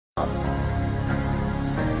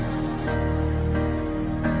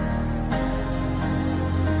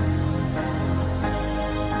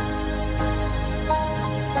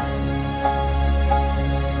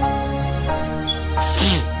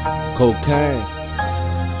Cocaine.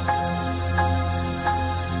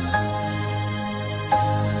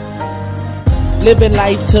 Living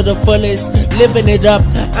life to the fullest, living it up,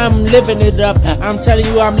 I'm living it up. I'm telling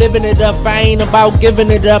you I'm living it up, I ain't about giving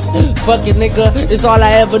it up. Fuck it nigga, it's all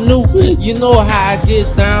I ever knew. You know how I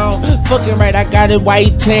get down. Fucking right, I got it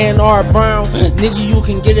white, tan, or brown. Nigga, you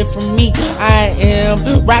can get it from me. I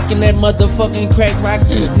am rocking that motherfucking crack rock.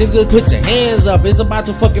 Nigga, put your hands up, it's about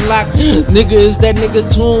to fucking lock. Nigga, it's that nigga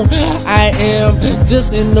tune. I am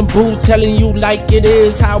just in the booth telling you like it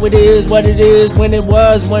is, how it is, what it is, when it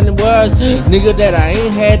was. Nigga, that I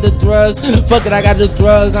ain't had the drugs. Fuck it, I got the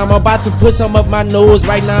drugs. I'm about to put some up my nose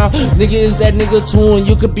right now. Nigga, is that nigga tune.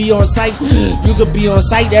 You could be on site. You could be on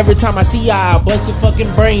site every time I see ya. I'll bust your fucking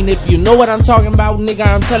brain. If you know what I'm talking about, nigga,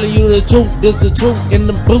 I'm telling you the truth. This the truth in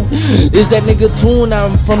the boot. Is that nigga tune?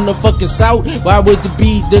 I'm from the fucking south. Why would you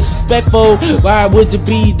be disrespectful? Why would you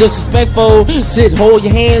be disrespectful? Shit, hold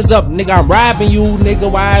your hands up, nigga. I'm robbing you, nigga.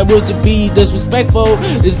 Why would you be disrespectful?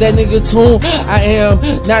 Is that nigga tune? I am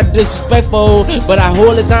not disrespectful, but I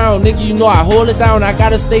hold it down, nigga. You know I hold it down. I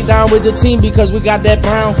gotta stay down with the team because we got that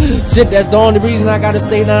brown shit. That's the only reason I gotta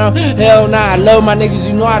stay down. Hell nah, I love my niggas.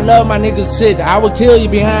 You know I love my niggas. Shit, I would kill you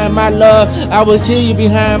behind my love. I would kill you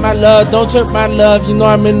behind my love. Don't trip my love. You know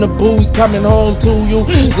I'm in the booth coming home to you.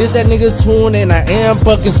 Is that nigga tune? And I am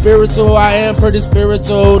fucking spiritual. I am pretty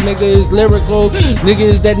spiritual. Nigga is lyrical. Nigga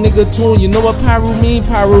is that nigga tune. You know what pyro mean?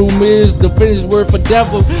 Pyro is the finished word for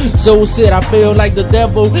devil. So shit, I feel like the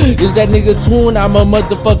devil. Is that nigga tune? I'm a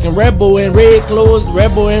motherfucking rebel in red clothes.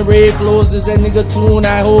 Rebel in red clothes. Is that nigga tune?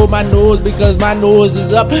 I hold my nose because my nose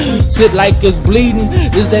is up. Shit like it's bleeding.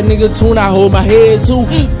 Is that nigga tune? I hold my head too.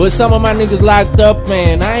 But some of my niggas locked up,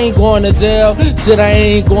 man. I ain't going to jail. Shit, I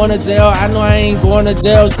ain't going to jail. I know I ain't going to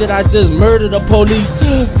jail. Shit, I just murdered the police.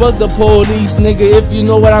 Fuck the police, nigga. If you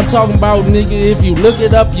know what I'm talking about, nigga. If you look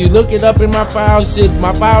it up in my file. Shit,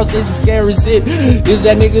 my file says some scary shit. Is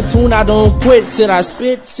that nigga tune? I don't quit. Shit, I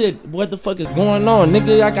spit. Shit, what the fuck is going on,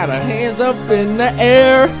 nigga? I got a hands up in the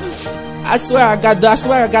air. I swear I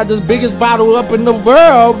got this biggest bottle up in the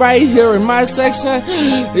world right here in my section.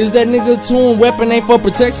 Is that nigga tune? Weapon ain't for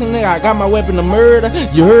protection, nigga. I got my weapon to murder.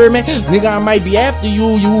 You heard me? Nigga, I might be after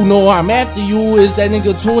you. You know I'm after you. Is that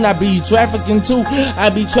nigga tune? I be trafficking too.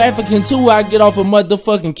 I get off a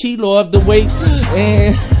motherfucking kilo of the weight.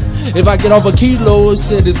 And if I get off a kilo,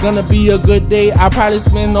 shit, it's gonna be a good day. I probably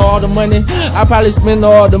spend all the money.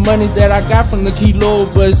 That I got from the kilo.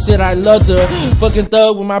 But shit, I love to fucking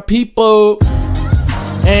thug with my people.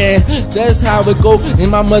 And that's how it go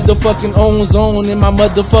in my motherfucking own zone, in my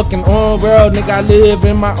motherfucking own world, nigga. I live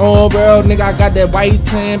in my own world, nigga. I got that white,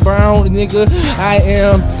 tan, brown, nigga. I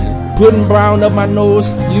am putting brown up my nose.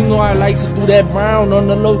 You know I like to do that brown on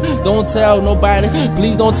the low. Don't tell nobody,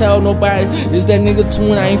 please don't tell nobody. Is that nigga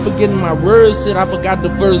tune? I ain't forgetting my words. Shit, I forgot the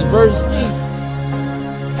first verse.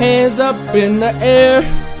 Hands up in the air.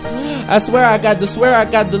 I swear I got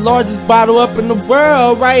the largest bottle up in the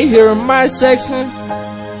world right here in my section.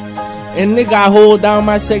 And nigga, I hold down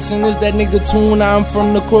my section. Is that nigga tune? I'm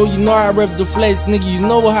from the crow. You know I rep the flesh, nigga. You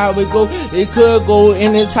know how it go. It could go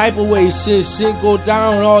any type of way. Shit go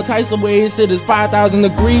down all types of ways. Shit is 5,000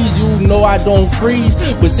 degrees. You know I don't freeze,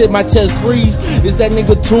 but shit, my chest freeze. Is that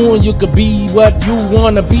nigga tune? You could be what you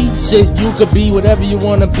wanna be. Shit, you could be whatever you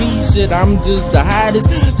wanna be. Shit, I'm just the hottest.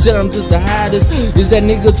 Shit, I'm just the hottest. Is that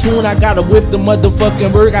nigga tune? I gotta whip the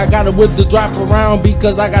motherfucking work. I gotta whip the drop around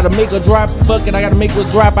because I gotta make a drop. Fuck it, I gotta make a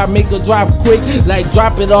drop. I make a drop quick, like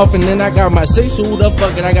drop it off, and then I got my 6-shooter.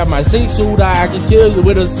 Fuck it, I got my 6-shooter. I can kill you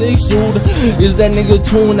with a 6-shooter. Is that nigga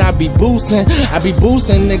tune? I be boosting,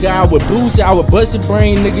 nigga. I would boost it, I would bust your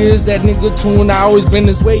brain, nigga. Is that nigga tune? I always been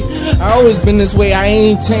this way. I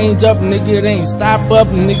ain't change up, nigga. It ain't stop up,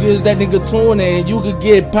 nigga. Is that nigga tune? And you could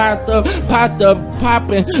get popped up,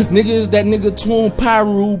 popping, nigga. Is that nigga tune?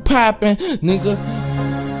 Pyro popping, nigga.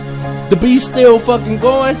 The beat's still fucking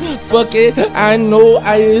going. Fuck it, I know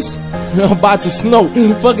it's about to snow.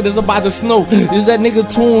 Fuck it, it's about to snow. Is that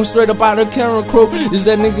nigga tune? Straight up out of Karen Crow. Is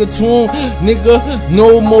that nigga tune? Nigga,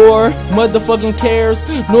 no more motherfucking cares.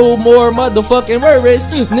 No more motherfucking worries.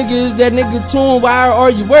 Nigga, is that nigga tune? Why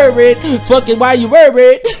are you worried? Fuck it, why you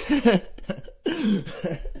worried?